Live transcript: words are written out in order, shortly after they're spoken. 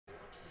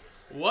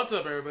What's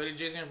up, everybody?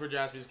 Jason here for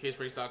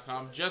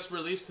JaspysCaseBreaks.com. Just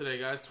released today,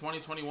 guys.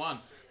 2021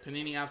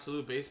 Panini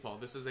Absolute Baseball.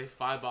 This is a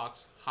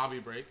 5-box hobby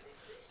break.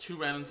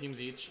 2 random teams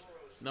each.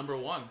 Number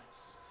 1.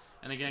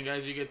 And again,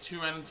 guys, you get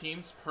 2 random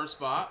teams per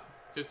spot.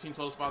 15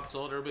 total spots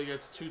sold. Everybody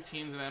gets 2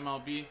 teams in the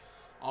MLB.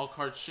 All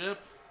cards ship.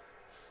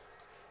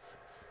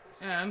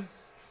 And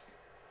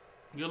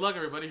good luck,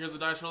 everybody. Here's the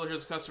dice roller.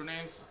 Here's the customer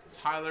names.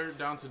 Tyler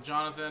down to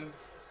Jonathan.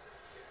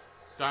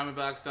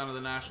 Diamondbacks down to the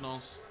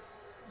Nationals.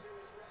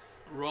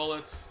 Roll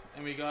it.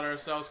 And we got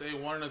ourselves a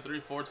 1 and a 3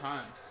 4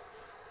 times.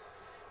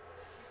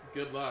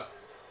 Good luck.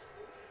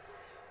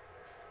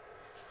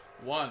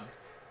 1,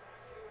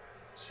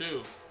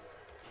 2,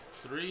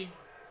 3,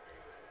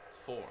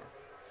 4.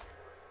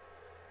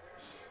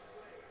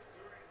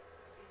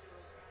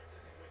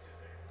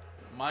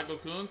 Michael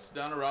Kuntz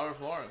down to Robert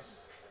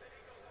Flores.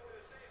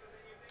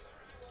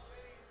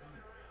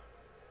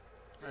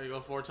 There you go,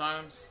 4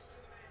 times.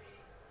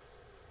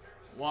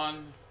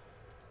 1,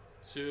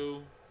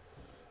 2,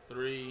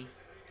 3,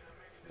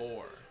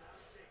 4.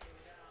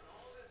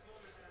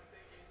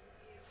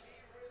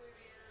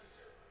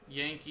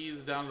 Yankees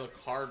down to the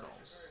Cardinals.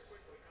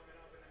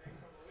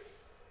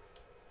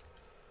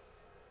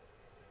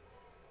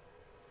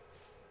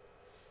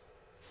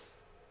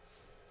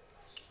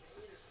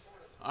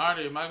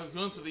 Alrighty, Michael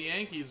Kuntz with the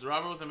Yankees,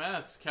 Robert with the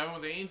Mets, Kevin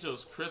with the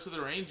Angels, Chris with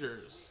the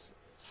Rangers,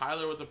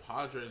 Tyler with the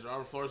Padres,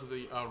 Robert Flores with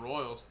the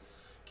Royals,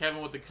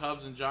 Kevin with the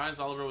Cubs and Giants,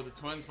 Oliver with the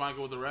Twins,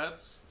 Michael with the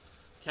Reds,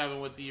 Kevin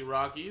with the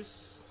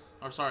Rockies,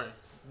 or sorry,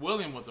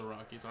 William with the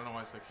Rockies. I don't know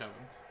why I said Kevin.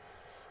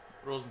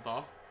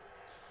 Rosenthal.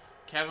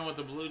 Kevin with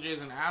the Blue Jays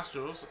and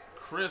Astros.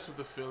 Chris with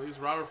the Phillies.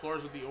 Robert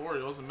Flores with the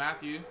Orioles. And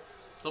Matthew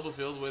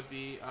Stubblefield with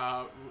the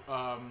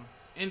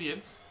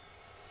Indians.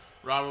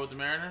 Robert with the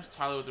Mariners.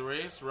 Tyler with the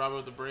Rays. Robert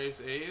with the Braves,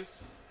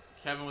 A's.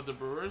 Kevin with the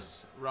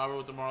Brewers. Robert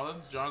with the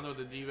Marlins. Jonathan with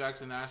the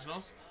D-backs and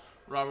Nationals.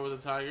 Robert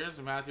with the Tigers.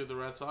 And Matthew with the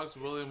Red Sox.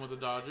 William with the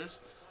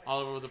Dodgers.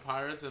 Oliver with the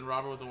Pirates. And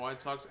Robert with the White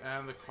Sox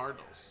and the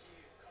Cardinals.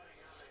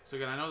 So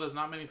again, I know there's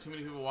not too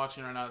many people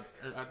watching right now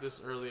at this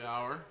early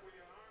hour.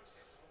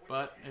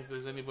 But if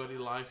there's anybody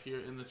live here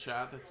in the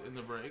chat that's in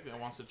the break that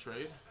wants to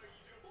trade,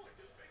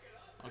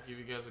 I'll give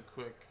you guys a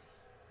quick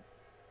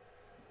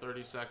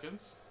 30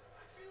 seconds.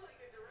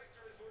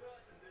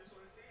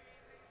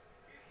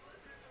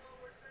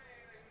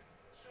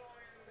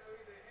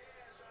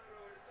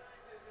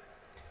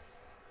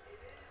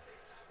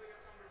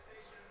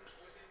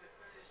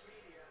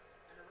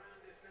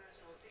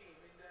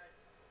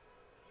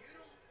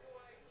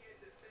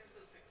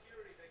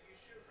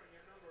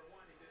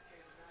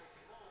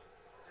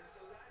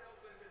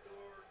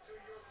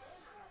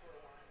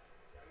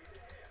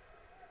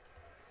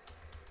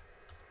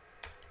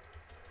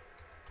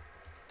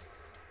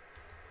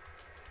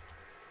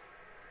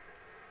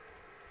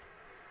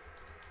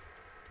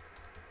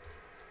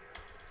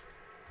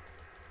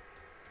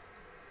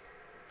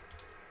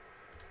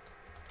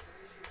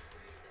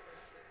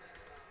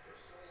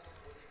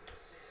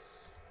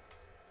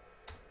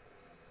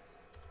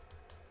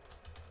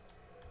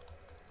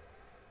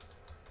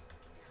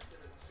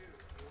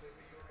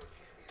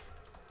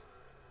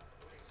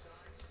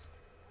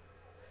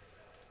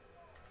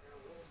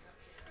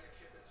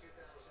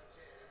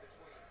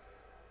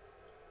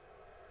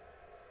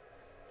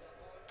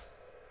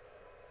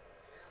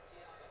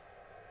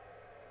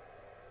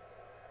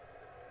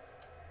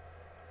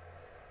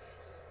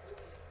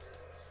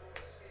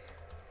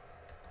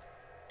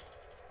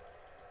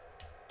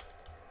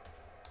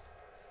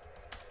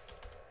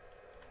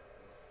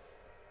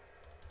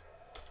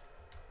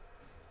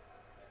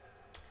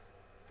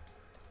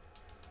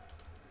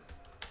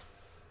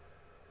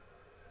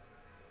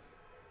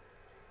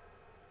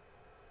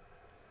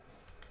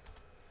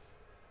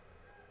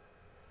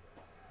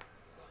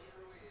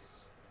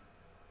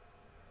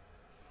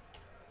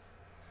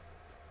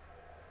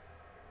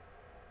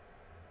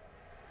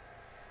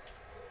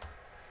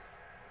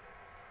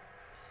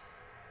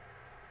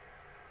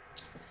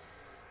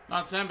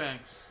 Not 10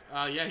 banks.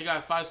 Yeah, he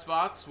got 5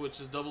 spots, which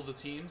is double the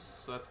teams,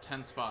 so that's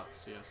 10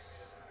 spots,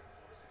 yes.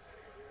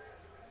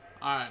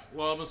 Alright,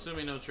 well, I'm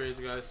assuming no trades,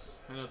 guys.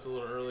 I know it's a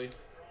little early.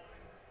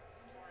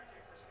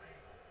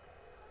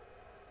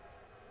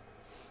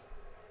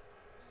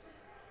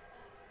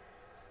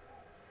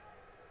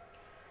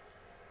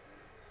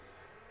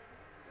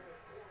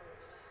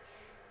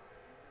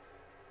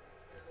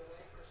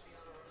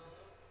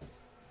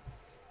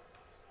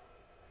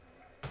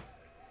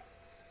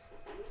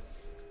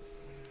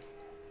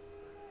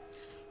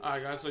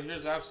 Alright, guys, so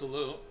here's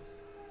Absolute.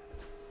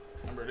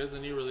 Remember, it is a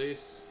new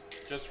release.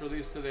 Just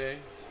released today.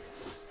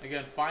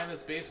 Again,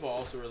 Finest Baseball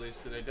also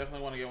released today.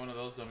 Definitely want to get one of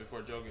those done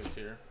before Joe gets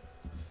here.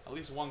 At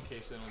least 1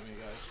 case in with me,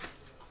 guys.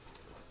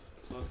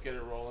 So let's get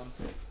it rolling.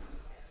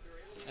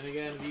 And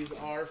again, these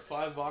are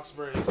 5-box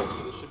breaks.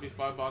 So there should be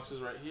 5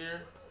 boxes right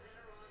here.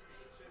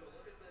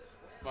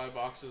 5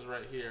 boxes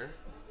right here.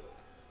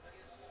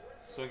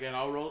 So again,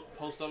 I'll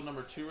post up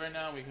number 2 right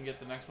now. We can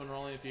get the next one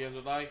rolling if you guys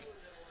would like.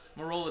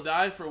 I'm going to roll the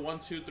die for 1,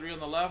 2, 3 on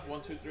the left,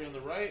 1, 2, 3 on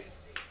the right.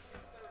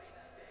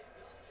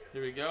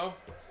 Here we go.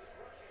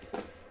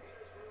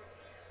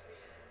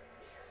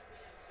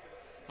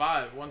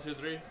 5. 1, 2,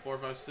 3, 4,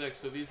 5, 6.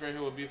 So these right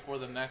here will be for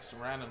the next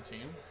random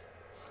team.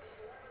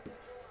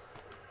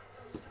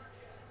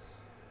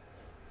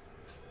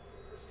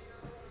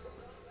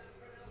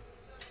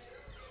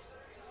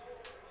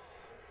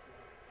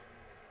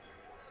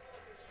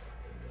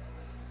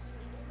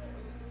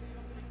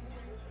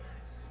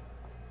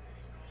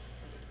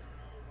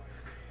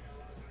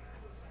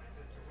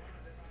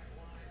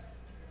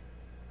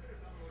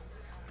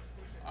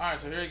 Alright,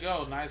 so here you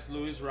go. Nice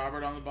Luis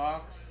Robert on the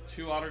box.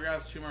 2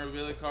 autographs, 2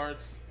 memorabilia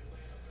cards.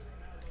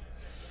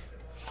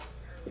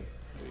 Here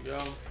we go.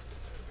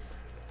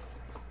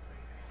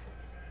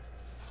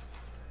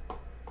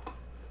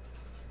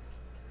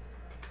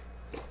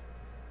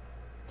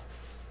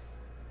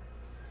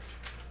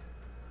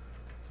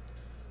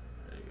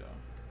 There you go.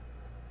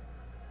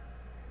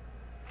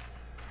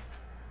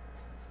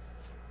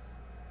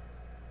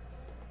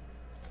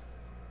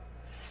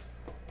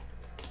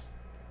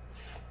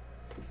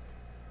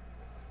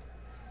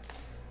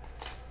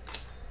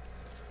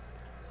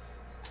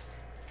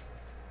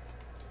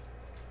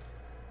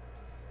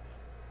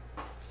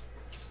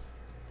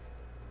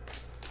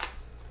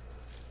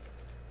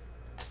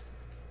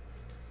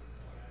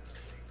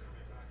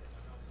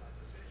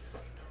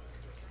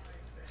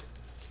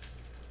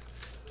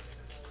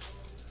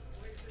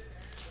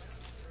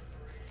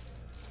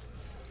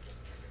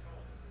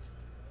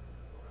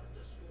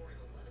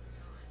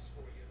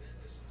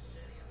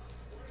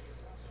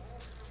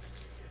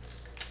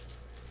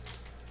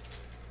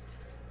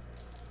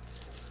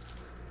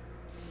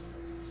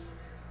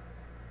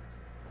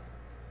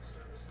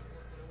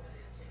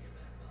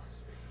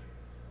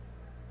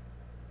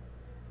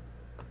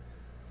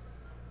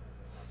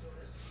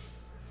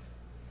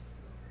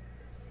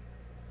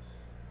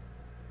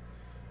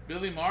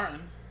 Billy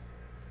Martin.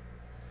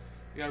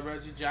 You got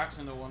Reggie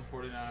Jackson to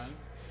 149.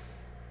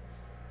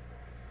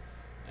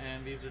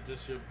 And these are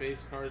just your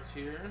base cards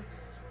here.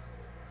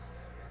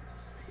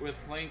 With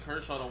Clayton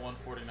Kershaw to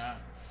 149.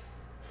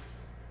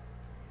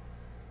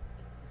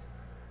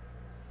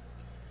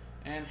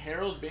 And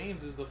Harold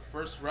Baines is the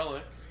first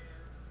relic.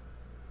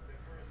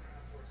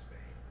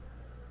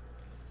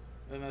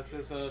 Then that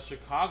says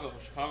Chicago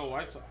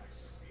White Sox.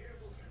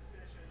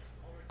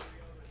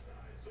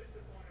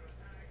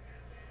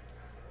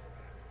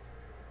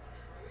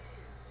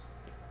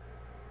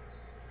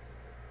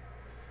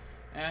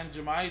 And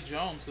Jahmai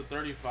Jones to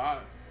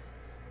 35.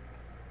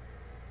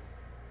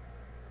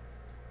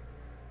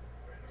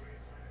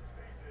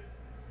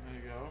 There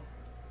you go.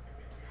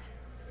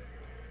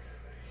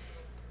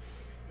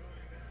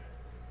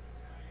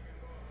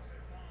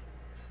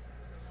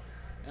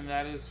 And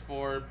that is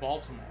for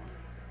Baltimore.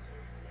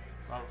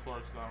 Robert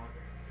Flores, that one.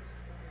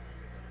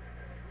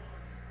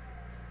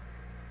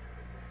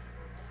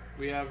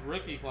 We have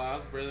rookie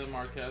class, Braylon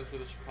Marquez for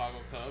the Chicago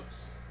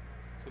Cubs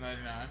to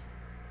 99.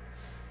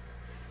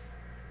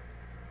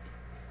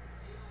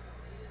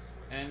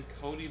 And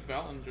Cody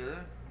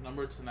Bellinger,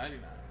 number to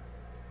 99.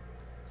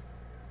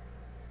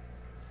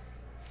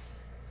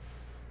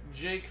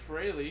 Jake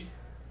Fraley,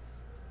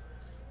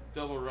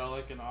 double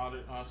relic and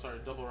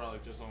double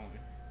relic just only.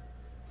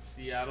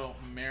 Seattle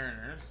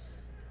Mariners.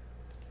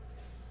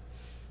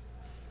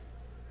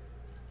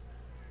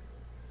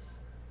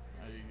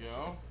 There you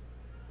go.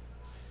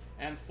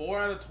 And 4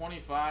 out of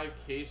 25,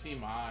 Casey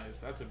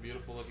Mize. That's a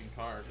beautiful looking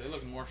card. They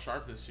look more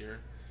sharp this year.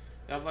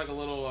 They have like a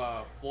little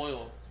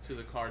foil to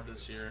the card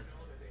this year.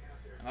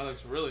 And that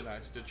looks really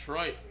nice.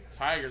 Detroit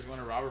Tigers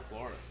winner Robert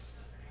Flores.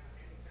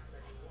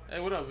 Hey,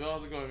 what up, Bill?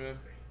 How's it going, man?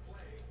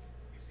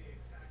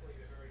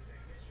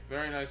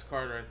 Very nice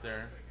card right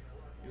there.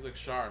 These look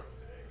sharp.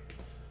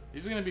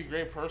 These are going to be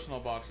great personal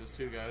boxes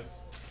too, guys.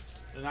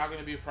 They're not going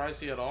to be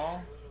pricey at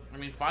all. I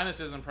mean, Finest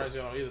isn't pricey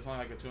at all either. It's only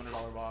like a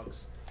 $200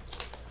 box.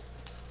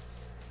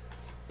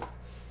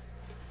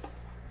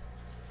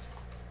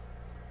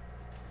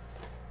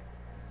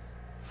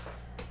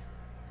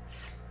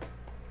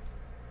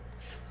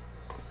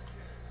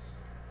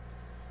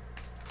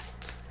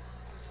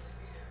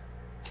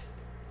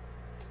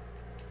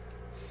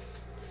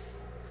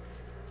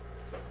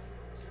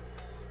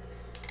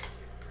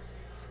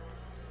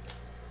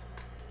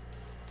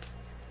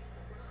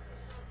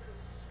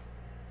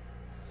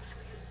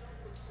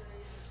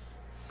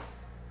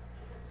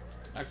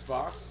 Next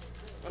box.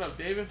 What up,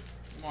 David?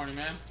 Good morning,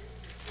 man.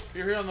 If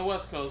you're here on the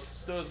West Coast, it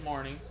still is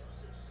morning.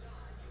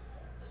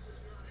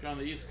 If you're on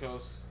the East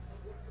Coast,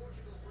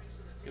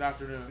 good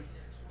afternoon.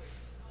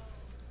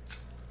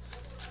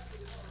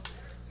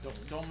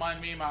 Don't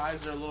mind me. My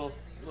eyes are a little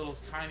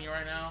tiny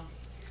right now.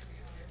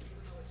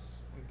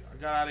 I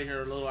got out of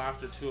here a little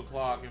after 2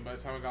 o'clock, and by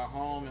the time I got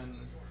home and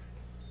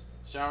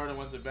showered and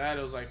went to bed,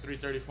 it was like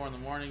 3:34 in the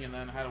morning, and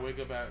then I had to wake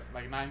up at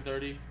like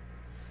 9:30.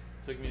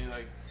 Took me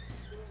like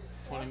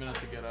 20 minutes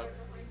to get up.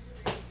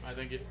 I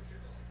think it.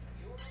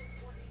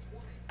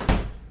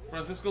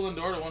 Francisco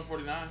Lindor to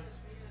 149.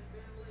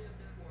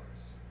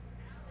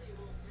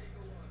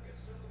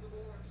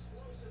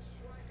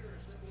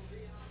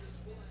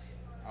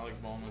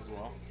 Alec Bohm as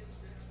well.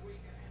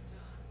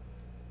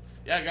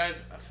 Yeah,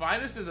 guys,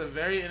 Finest is a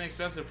very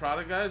inexpensive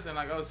product, guys, and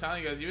like I was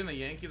telling you guys, even the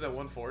Yankees at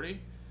 140,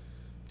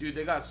 dude,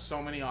 they got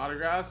so many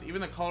autographs.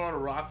 Even the Colorado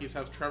Rockies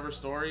have Trevor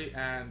Story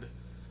and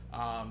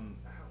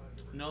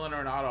Nolan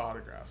Arenado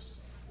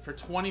autographs for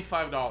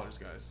 $25,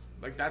 guys.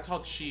 Like, that's how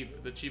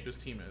cheap the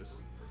cheapest team is.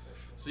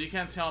 So you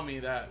can't tell me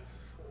that,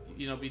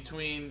 you know,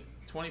 between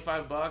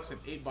 25 bucks and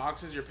 8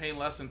 boxes, you're paying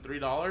less than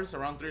 $3,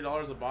 around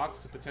 $3 a box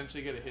to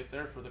potentially get a hit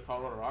there for the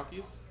Colorado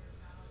Rockies.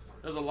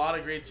 There's a lot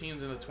of great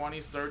teams in the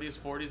 20s, 30s,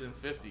 40s, and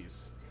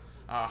 50s.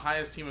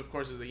 Highest team, of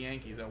course, is the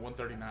Yankees at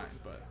 139.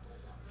 But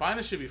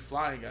Finest should be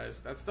flying, guys.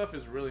 That stuff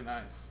is really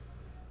nice.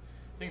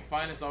 I think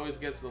Finest always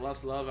gets the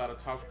less love out of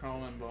Top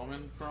Chrome and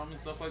Bowman Chrome and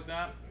stuff like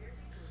that.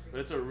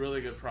 But it's a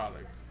really good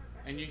product.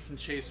 And you can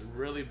chase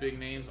really big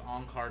names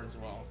on card as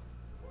well.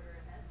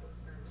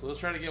 So let's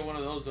try to get one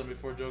of those done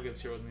before Joe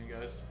gets here with me,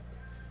 guys.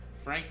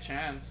 Frank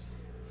Chance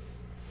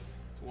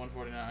to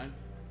 149.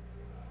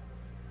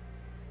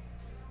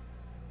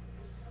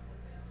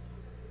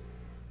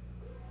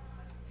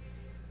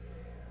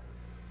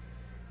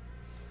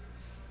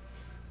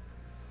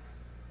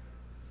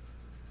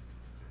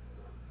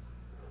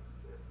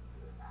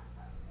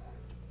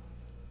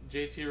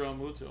 JT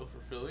Realmuto for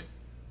Philly.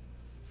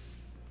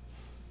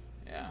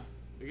 Yeah,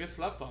 they get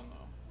slept on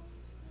though.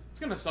 It's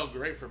gonna sell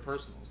great for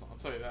personals. I'll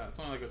tell you that. It's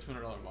only like a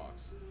 $200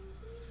 box.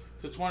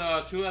 To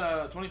 22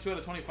 out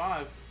of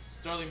 25.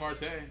 Sterling Marte.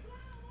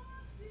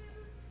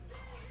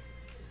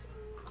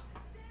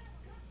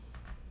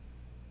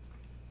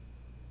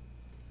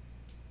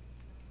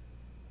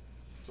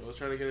 So let's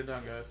try to get it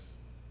done, guys.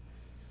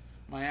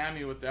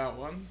 Miami with that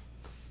one.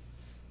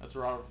 That's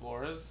Robert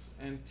Flores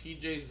and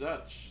TJ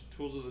Zutch.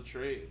 Tools of the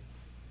trade.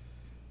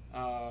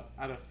 Out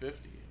of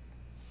 50.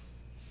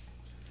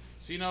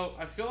 So, you know,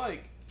 I feel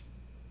like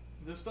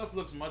this stuff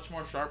looks much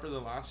more sharper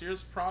than last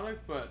year's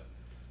product, but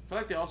I feel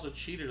like they also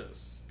cheated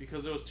us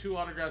because there was 2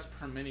 autographs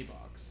per mini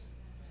box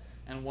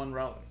and 1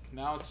 relic.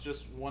 Now it's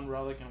just 1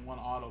 relic and 1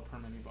 auto per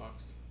mini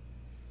box.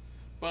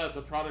 But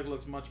the product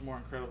looks much more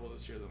incredible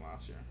this year than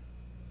last year.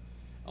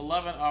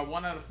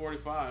 1 out of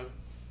 45.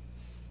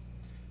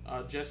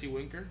 Jesse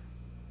Winker.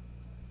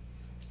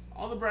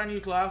 All the brand new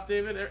class,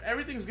 David,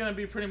 everything's going to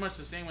be pretty much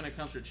the same when it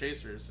comes to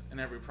chasers in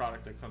every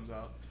product that comes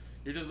out.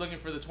 You're just looking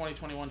for the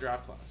 2021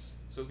 draft class.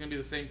 So it's going to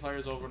be the same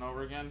players over and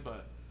over again,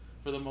 but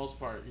for the most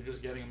part, you're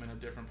just getting them in a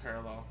different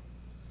parallel.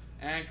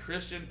 And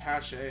Christian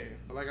Pache.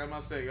 But like I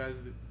must say, guys,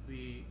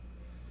 the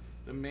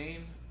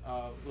main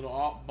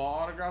little ball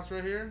autographs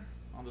right here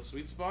on the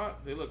sweet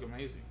spot, they look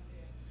amazing.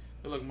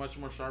 They look much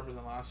more sharper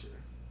than last year.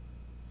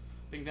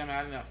 I think them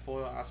adding that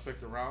foil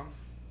aspect around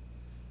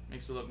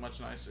makes it look much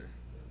nicer.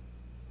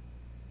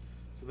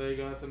 So there you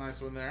go, that's a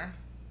nice one there.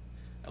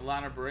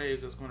 Atlanta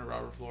Braves, that's going to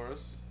Robert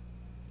Flores.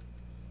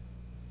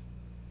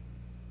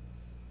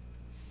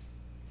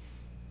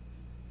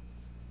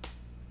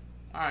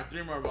 Alright,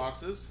 3 more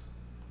boxes.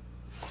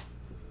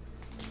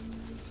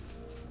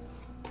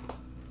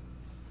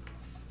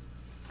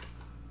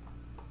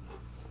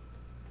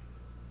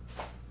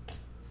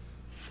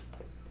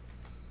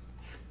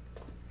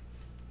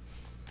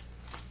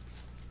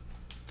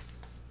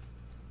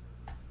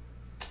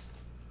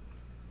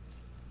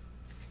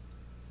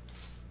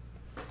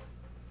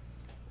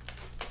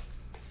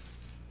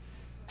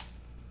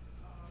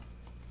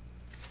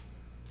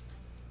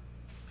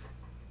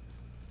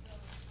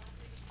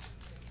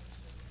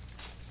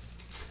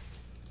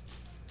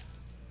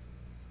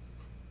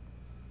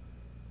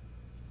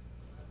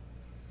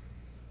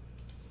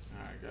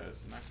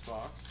 Guys, next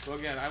box. So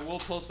again, I will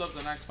post up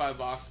the next 5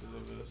 boxes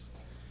of this.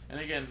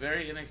 And again,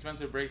 very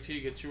inexpensive break too.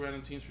 You get 2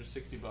 random teams for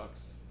 60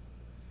 bucks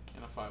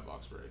in a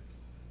 5-box break.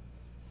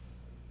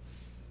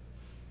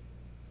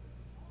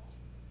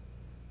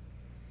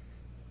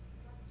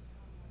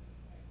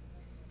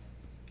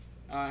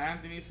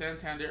 Anthony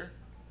Santander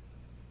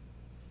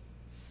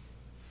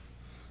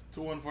to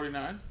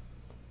 149.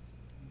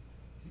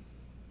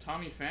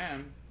 Tommy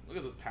Pham, look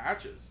at the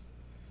patches.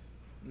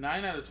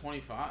 9 out of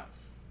 25.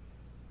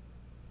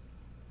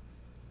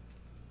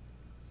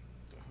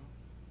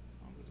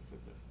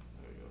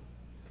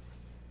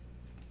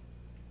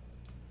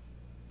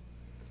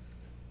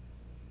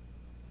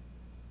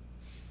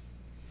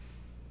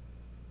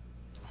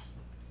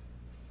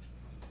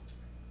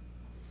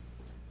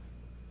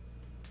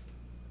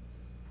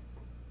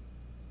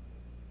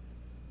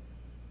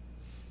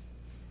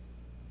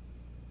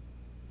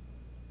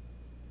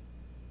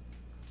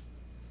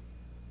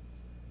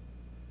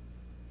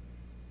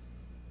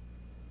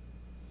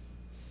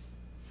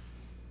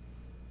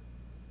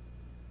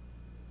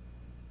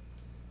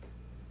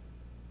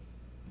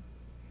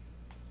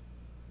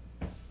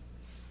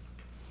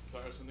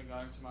 Sorry, something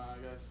got into my eye,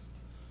 guys.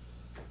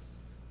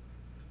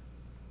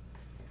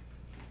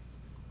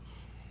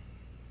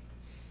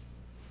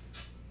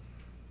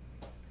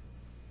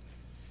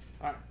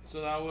 Alright,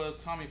 so that was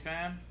Tommy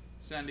Pham,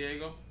 San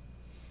Diego.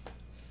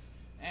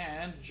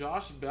 And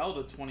Josh Bell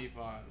to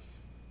 25.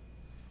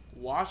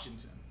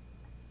 Washington.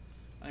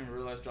 I didn't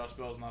even realize Josh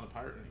Bell is not a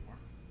Pirate anymore.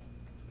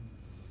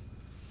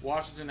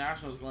 Washington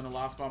Nationals going to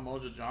Las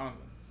Mojo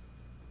Jonathan.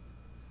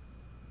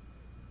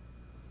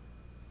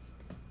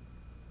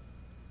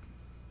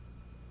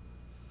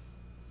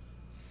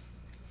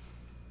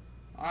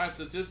 All right,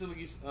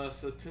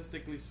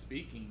 statistically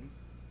speaking,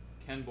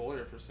 Ken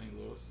Boyer for St.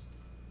 Louis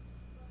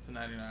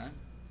 /99.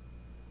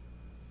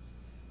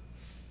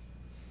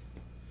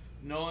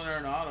 Nolan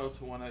Arenado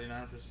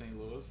 /199 for St.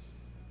 Louis.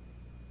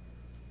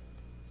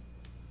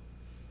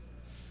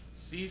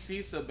 CC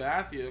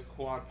Sabathia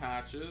quad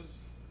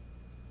patches.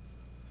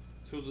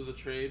 Tools of the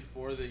trade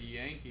for the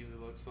Yankees, it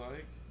looks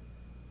like.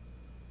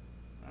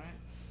 All right.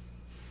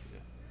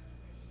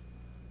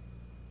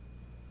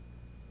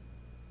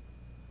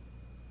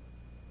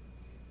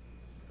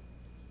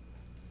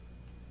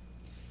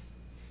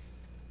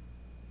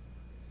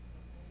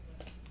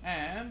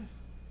 Yeah. And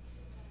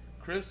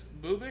Chris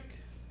Bubik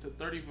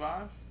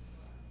 /35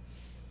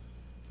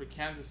 for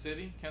Kansas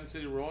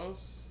City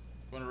Royals.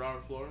 Going to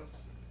Robert Flores.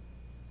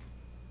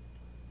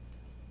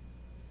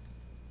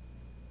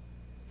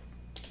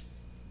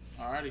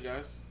 Alrighty,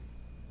 guys.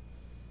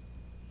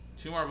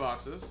 2 more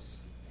boxes.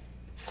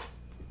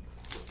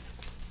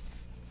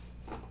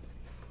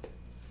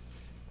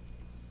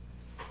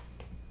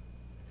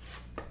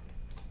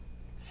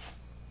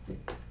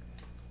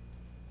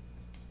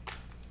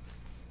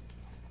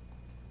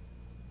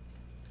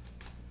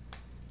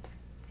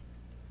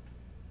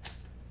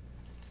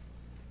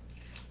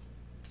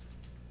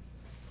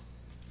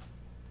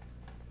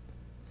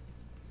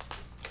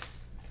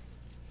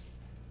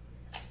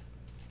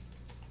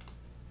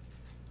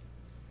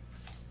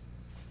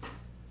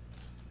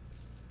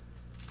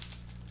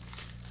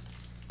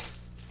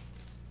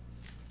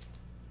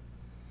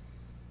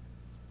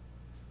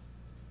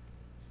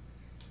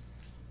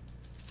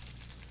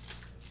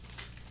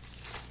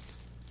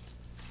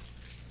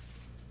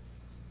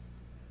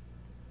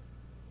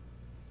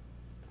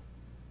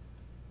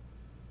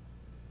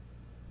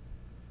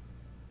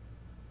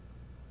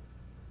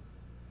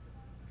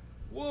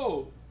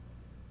 Whoa!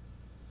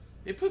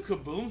 They put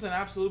Kabooms in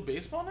Absolute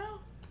Baseball now?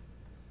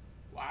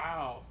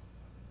 Wow.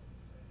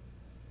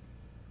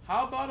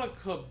 How about a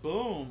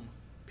Kaboom?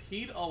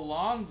 Pete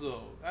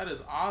Alonso. That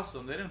is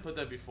awesome. They didn't put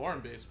that before in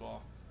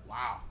baseball.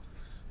 Wow.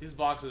 These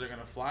boxes are going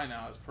to fly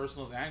now as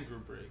personals and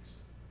group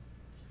breaks.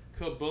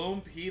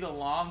 Kaboom, Pete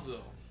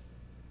Alonso.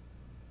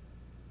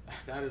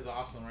 That is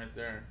awesome right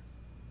there.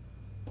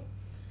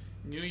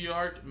 New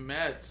York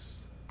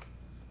Mets.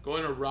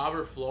 Going to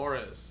Robert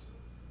Flores.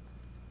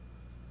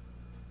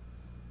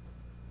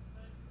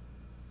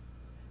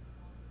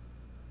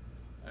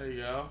 There you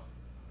go.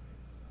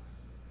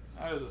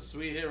 That is a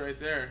sweet hit right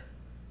there.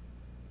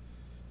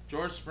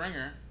 George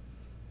Springer.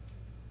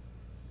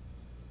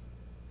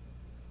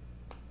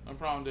 No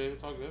problem, Dave.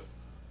 It's all good.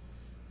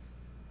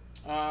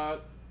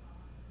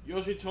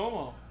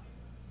 Yoshitomo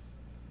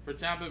for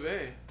Tampa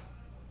Bay.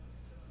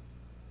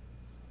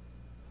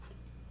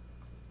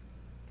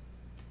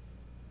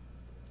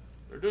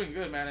 They're doing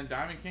good, man. And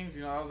Diamond Kings,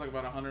 you know, that was like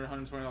about $100,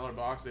 $120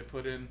 box. They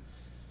put in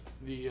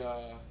the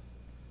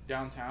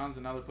downtowns,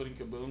 and now they're putting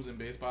Kabooms in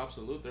Baseball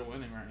Absolute. They're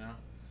winning right now.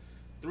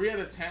 3 out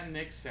of 10,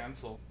 Nick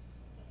Senzel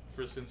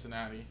for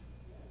Cincinnati.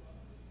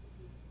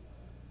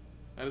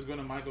 That is going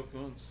to Michael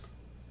Kuntz.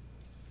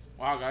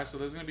 Wow, guys, so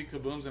there's going to be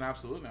Kabooms in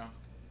Absolute now.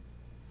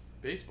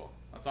 Baseball.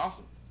 That's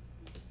awesome.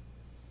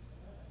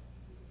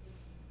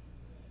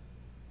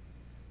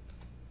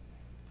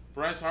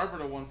 Bryce Harper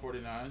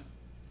 /149.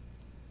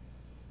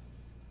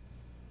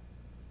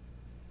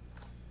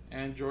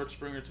 And George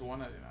Springer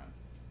 /199.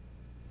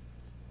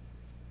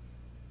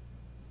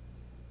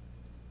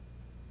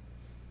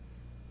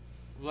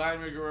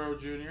 Vladimir Guerrero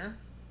Jr.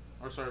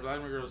 Or sorry,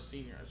 Vladimir Guerrero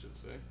Sr., I should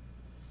say.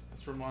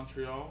 That's from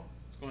Montreal.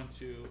 It's going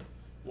to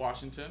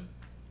Washington.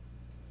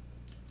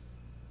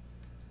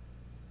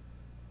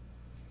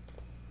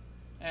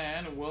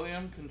 And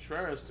William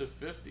Contreras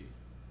 /50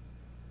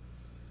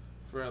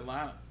 for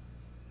Atlanta.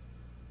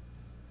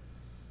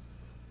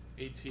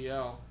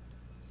 ATL.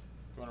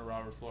 Going to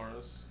Robert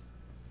Flores.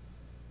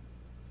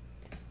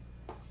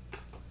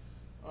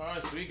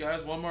 Alright, sweet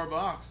guys. 1 more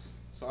box.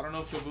 So I don't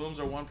know if Kabooms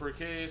are 1 per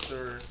case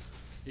or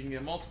you can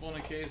get multiple in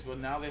a case, but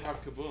now they have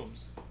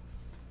Kabooms.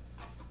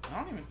 I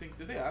don't even think,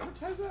 did they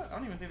advertise that? I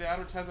don't even think they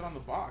advertised it on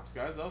the box,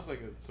 guys. That was like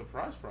a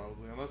surprise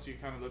probably, unless you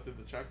kind of looked at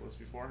the checklist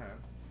beforehand.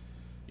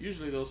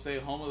 Usually they'll say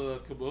home of the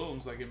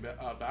Kabooms, like in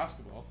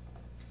basketball.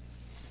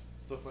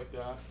 Stuff like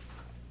that.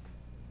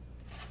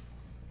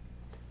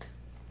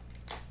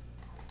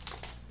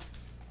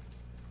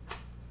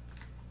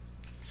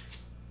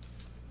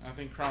 I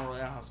think Crown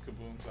Royale has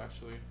Kabooms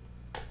actually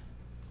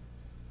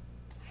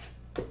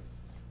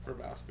for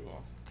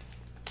basketball.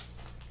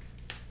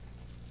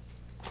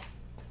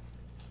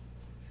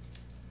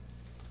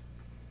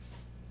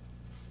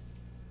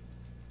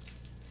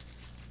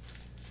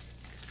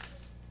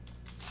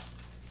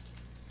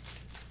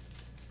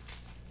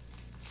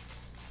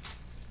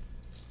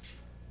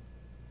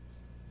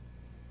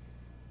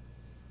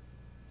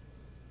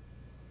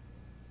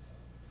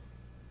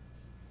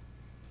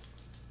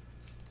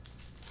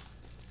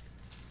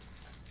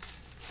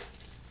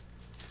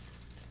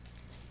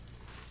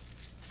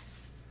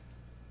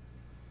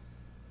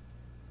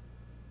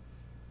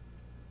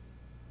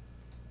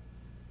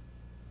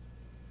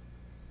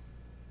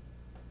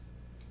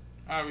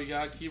 Alright, we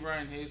got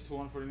Brian Hayes to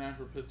 149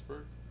 for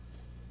Pittsburgh.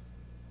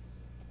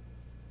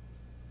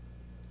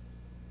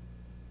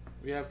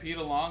 We have Pete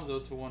Alonso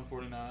to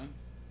 149.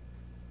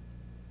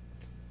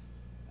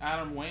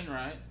 Adam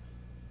Wainwright.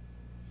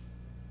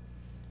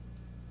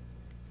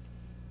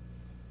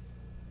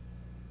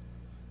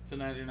 To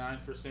 99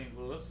 for St.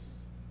 Louis.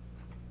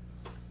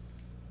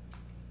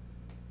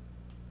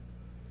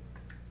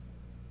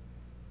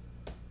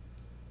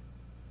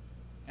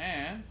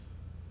 And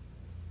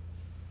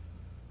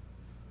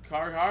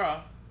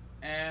Karihara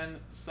and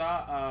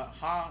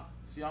Ha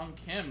Seong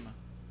Kim.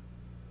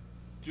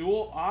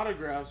 Dual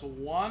autographs,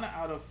 1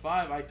 out of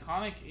 5.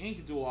 Iconic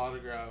Ink dual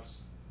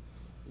autographs.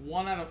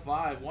 1 out of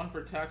 5. 1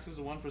 for Texas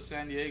and 1 for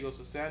San Diego.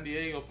 So San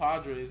Diego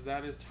Padres,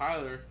 that is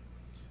Tyler.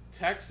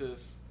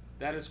 Texas,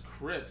 that is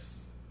Chris.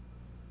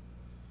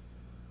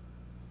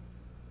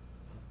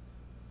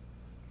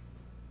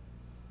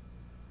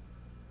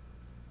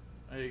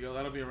 There you go.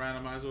 That'll be a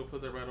randomizer. We'll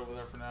put that right over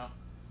there for now.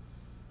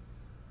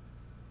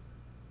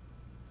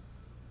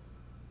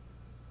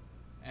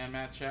 And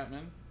Matt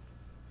Chapman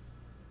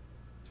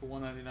to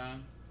 199.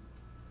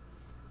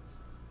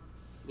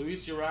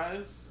 Luis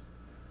Urias,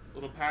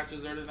 little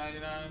patches there to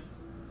 99.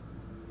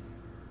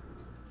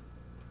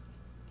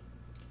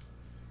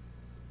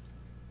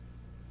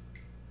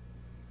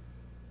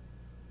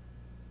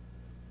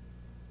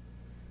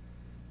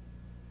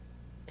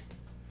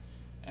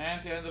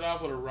 And to end it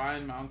off with a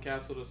Ryan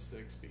Mountcastle to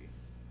 60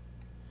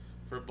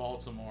 for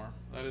Baltimore.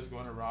 That is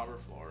going to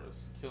Robert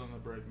Flores. Killing the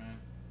break, man.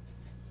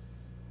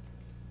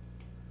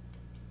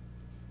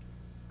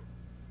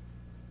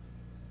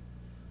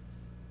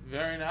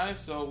 Very nice.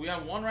 So we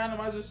have 1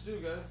 randomizer to do,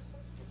 guys.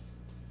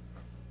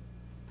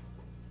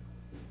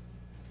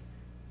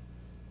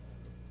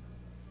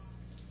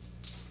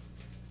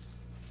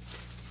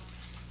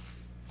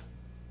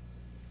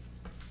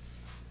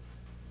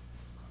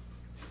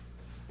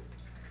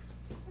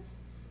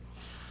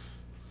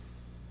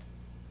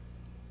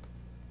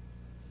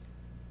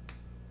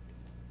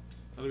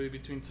 That'll be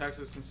between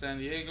Texas and San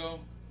Diego.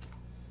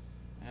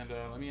 And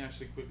let me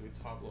actually quickly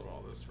top load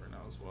all this right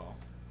now as well.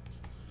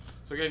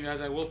 So again,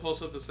 guys, I will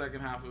post up the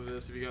second half of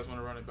this if you guys want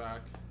to run it back.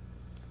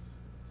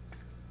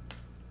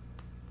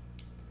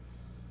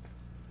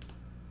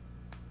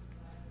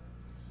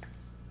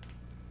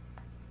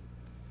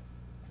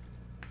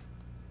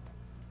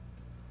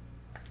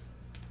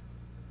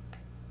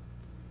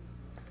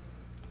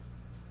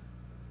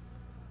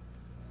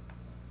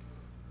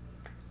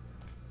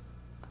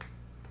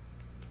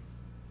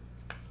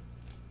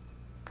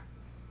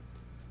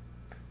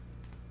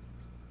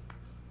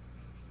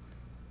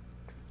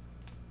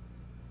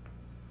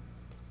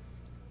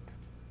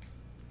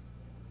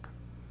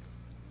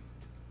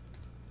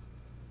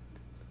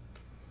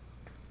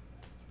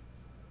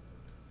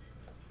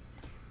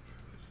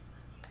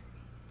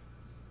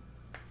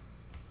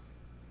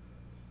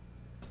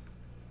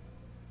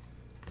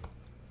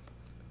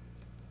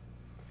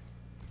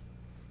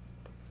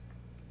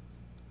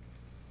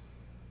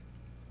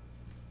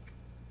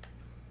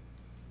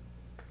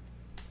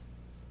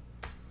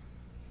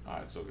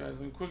 Alright, so guys,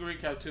 then quick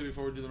recap too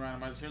before we do the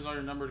randomizer. Here's all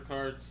your numbered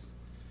cards.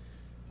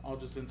 All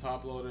just been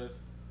top loaded.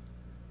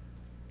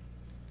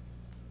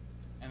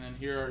 And then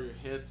here are your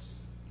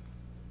hits.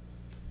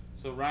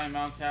 So Ryan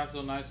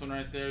Mountcastle, nice one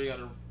right there. You got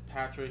a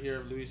patch right here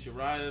of Luis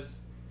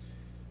Urias.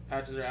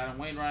 Patches are Adam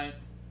Wainwright,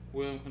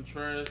 William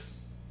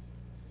Contreras.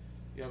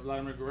 You have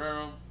Vladimir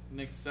Guerrero,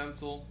 Nick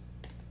Senzel,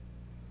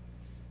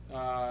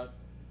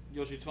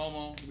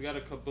 Yoshitomo. We got a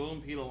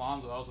Kaboom, Pete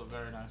Alonso. That was a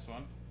very nice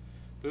one.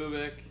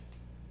 Bubik.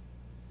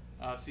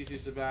 CC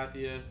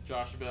Sabathia,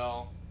 Josh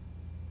Bell,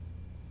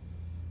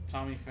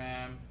 Tommy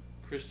Pham,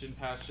 Christian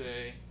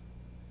Pache,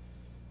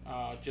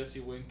 Jesse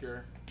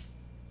Winker,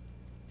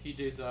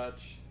 TJ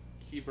Zutch,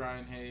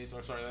 Brian Hayes,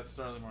 or sorry, that's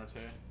Starling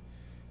Marte.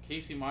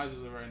 Casey Mize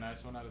is a very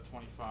nice one out of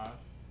 25.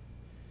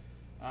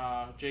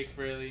 Jake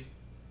Fraley,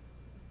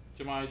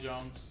 Jahmai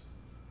Jones,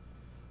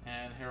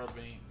 and Harold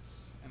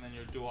Baines. And then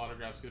your dual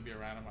autographs is going to be a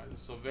randomizer.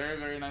 So very,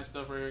 very nice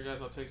stuff right here,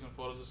 guys. I'll take some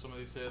photos of some of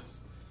these hits.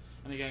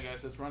 And again,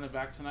 guys, let's run it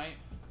back tonight.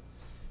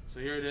 So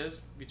here it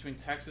is, between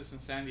Texas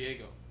and San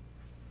Diego.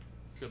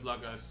 Good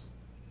luck, guys.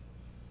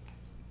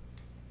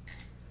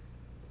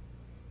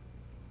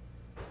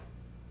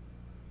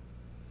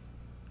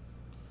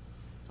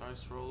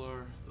 Dice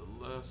roller,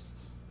 the list.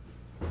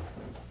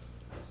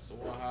 So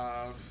we'll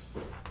have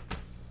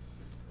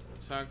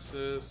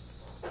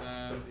Texas,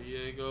 San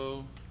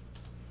Diego.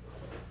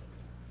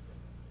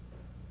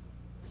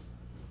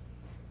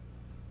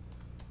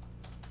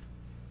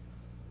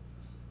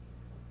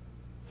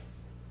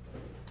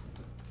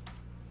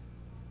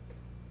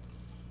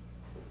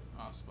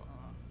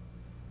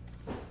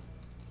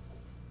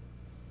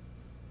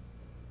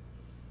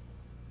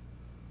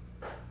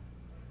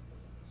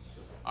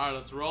 Alright,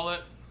 let's roll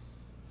it.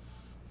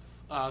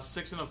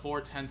 6 and a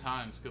 4, 10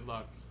 times. Good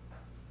luck.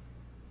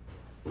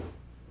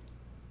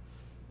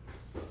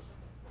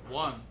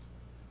 1,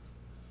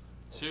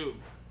 2,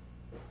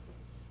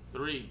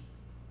 3,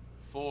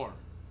 4,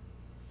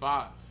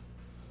 5,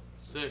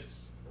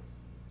 6,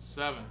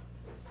 7,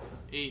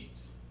 8,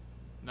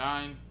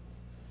 9,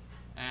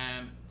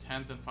 and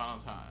 10th and final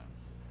time.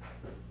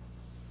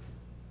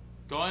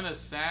 Going to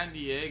San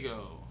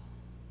Diego,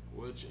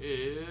 which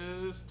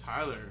is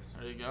Tyler.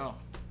 There you go.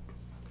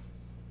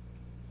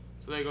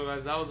 So there you go,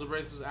 guys. That was the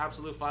break. This was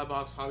absolute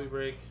 5-box hobby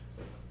break.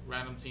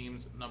 Random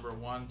teams number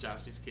 1,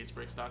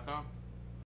 jaspyscasebreaks.com.